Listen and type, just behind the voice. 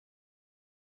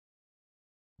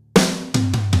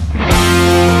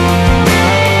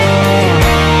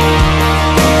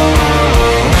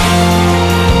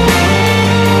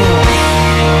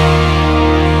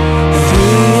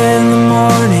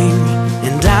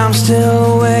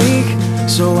still awake,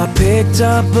 so I picked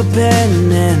up a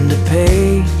pen and a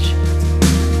page,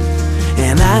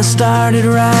 and I started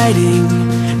writing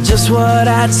just what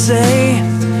I'd say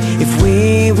if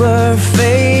we were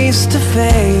face to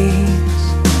face.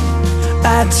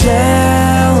 I'd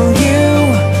tell you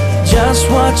just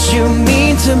what you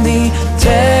mean to me,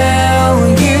 tell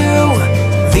you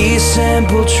these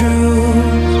simple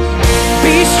truths.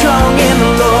 Be strong in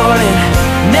the Lord and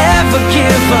never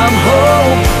give up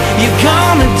hope. You're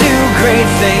gonna do great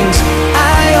things,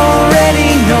 I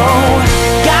already know.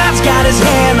 God's got his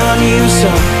hand on you, so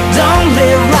don't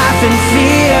live life in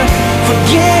fear.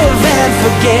 Forgive and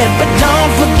forget, but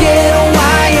don't forget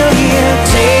why you're here.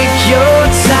 Take your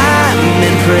time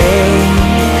and pray.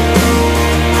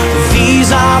 These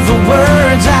are the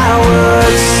words I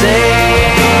would say.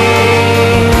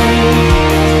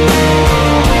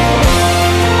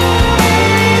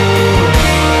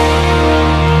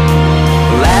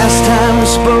 Last time we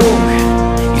spoke,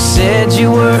 you said you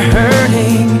were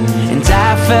hurting, and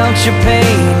I felt your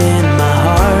pain in my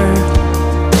heart.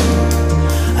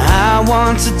 I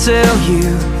want to tell you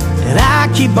that I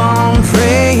keep on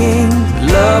praying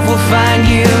love will find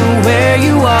you where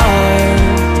you are.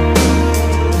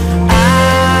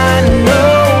 I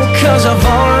know, 'cause I've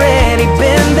already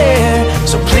been there.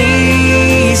 So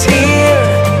please hear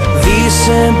these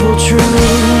simple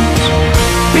truths.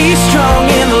 Be strong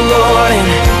in the Lord and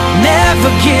never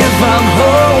give up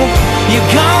hope.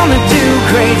 You're gonna do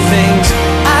great things,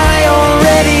 I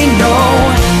already know.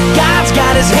 God's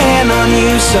got his hand on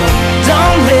you, so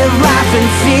don't live life in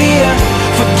fear.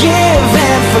 Forgive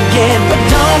and forget, but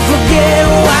don't forget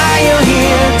why you're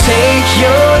here. Take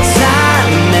your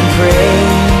time and pray.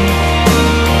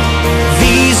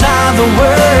 These are the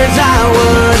words I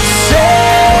would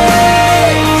say.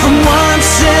 From one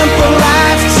simple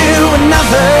life to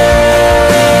another,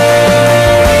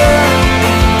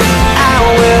 I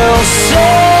will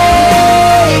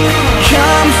say,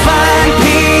 come find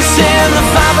peace in the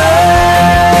Father.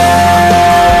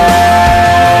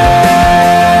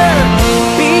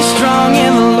 Be strong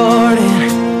in the Lord and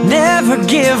never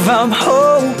give up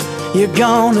hope. You're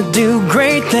gonna do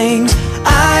great things,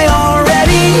 I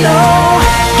already know.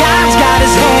 God's got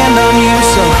his hand on you,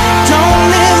 so don't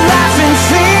live life in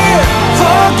fear.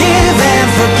 Forgive and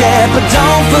forget, but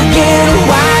don't forget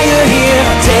why you're here.